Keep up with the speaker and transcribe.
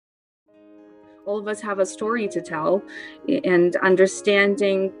All of us have a story to tell, and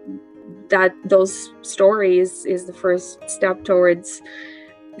understanding that those stories is the first step towards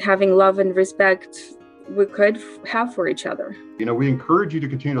having love and respect we could have for each other. We encourage you to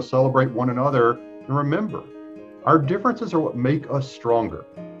continue to celebrate one another, and remember, our differences are what make us stronger.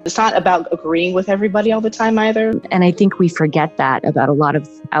 It's not about agreeing with everybody all the time either. And I think we forget that about a lot of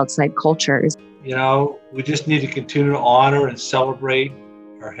outside cultures. We just need to continue to honor and celebrate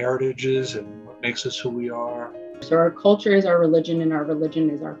our heritages and what makes us who we are. So our culture is our religion, and our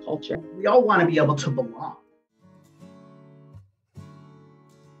religion is our culture. We all want to be able to belong.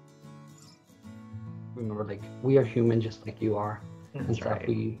 Remember, we are human just like you are. That's and stuff.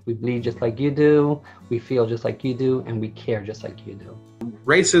 Right. We bleed just like you do, we feel just like you do, and we care just like you do.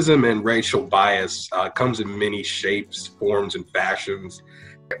 Racism and racial bias comes in many shapes, forms, and fashions.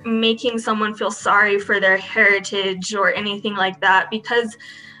 Making someone feel sorry for their heritage or anything like that, because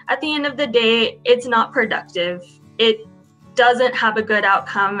at the end of the day, it's not productive. It doesn't have a good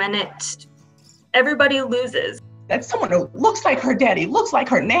outcome, and everybody loses. That someone who looks like her daddy, looks like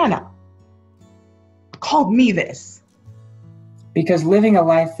her nana, called me this. Because living a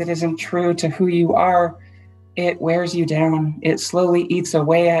life that isn't true to who you are, it wears you down. It slowly eats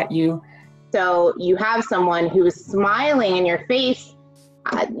away at you. So you have someone who is smiling in your face,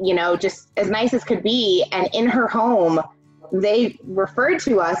 just as nice as could be, and in her home, they referred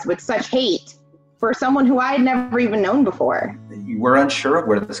to us with such hate for someone who I had never even known before. We're unsure of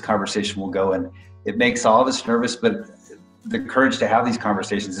where this conversation will go, and it makes all of us nervous, but the courage to have these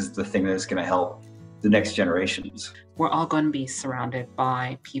conversations is the thing that's going to help the next generations. We're all going to be surrounded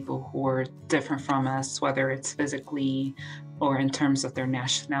by people who are different from us, whether it's physically or in terms of their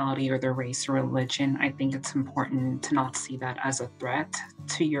nationality or their race or religion. I think it's important to not see that as a threat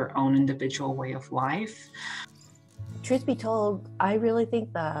to your own individual way of life. Truth be told, I really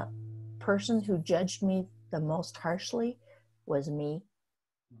think the person who judged me the most harshly was me.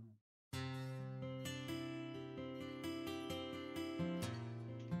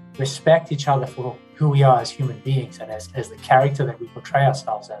 Respect each other for who we are as human beings and as the character that we portray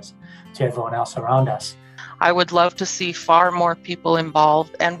ourselves as to everyone else around us. I would love to see far more people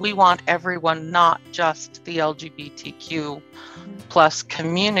involved, and we want everyone, not just the LGBTQ plus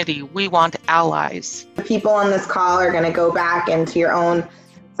community. We want allies. The people on this call are going to go back into your own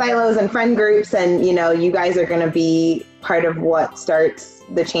silos and friend groups, and you guys are going to be part of what starts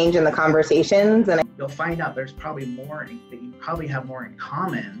the change in the conversations. And you'll find out there's probably more that you probably have more in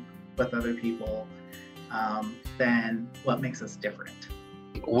common with other people than what makes us different.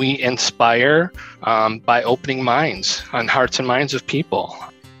 We inspire by opening minds and hearts and minds of people.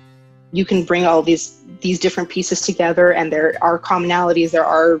 You can bring all these different pieces together, and there are commonalities, there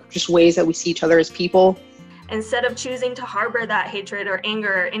are just ways that we see each other as people. Instead of choosing to harbor that hatred or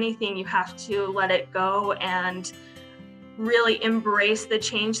anger or anything, you have to let it go and really embrace the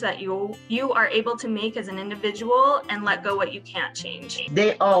change that you are able to make as an individual, and let go what you can't change.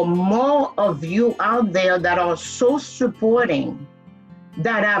 There are more of you out there that are so supporting,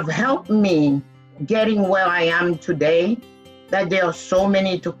 that have helped me getting where I am today, that there are so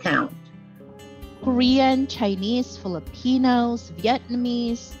many to count. Korean, Chinese, Filipinos,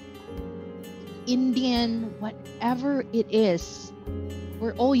 Vietnamese, Indian, whatever it is,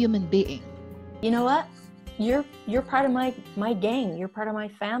 we're all human beings. You know what? You're part of my gang. You're part of my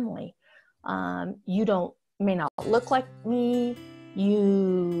family. You may not look like me.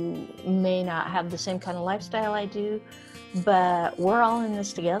 You may not have the same kind of lifestyle I do, but we're all in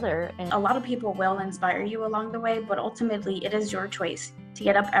this together. And a lot of people will inspire you along the way, but ultimately it is your choice to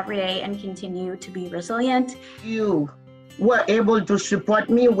get up every day and continue to be resilient. You were able to support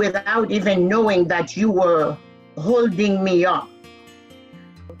me without even knowing that you were holding me up.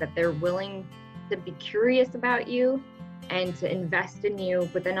 That they're willing to be curious about you and to invest in you,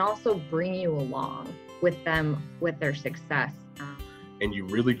 but then also bring you along with them with their success. And you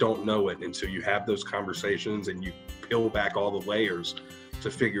really don't know it until you have those conversations and you peel back all the layers to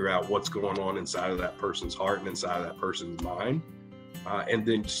figure out what's going on inside of that person's heart and inside of that person's mind, and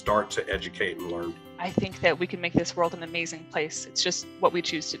then start to educate and learn. I think that we can make this world an amazing place. It's just what we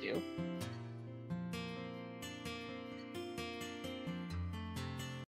choose to do.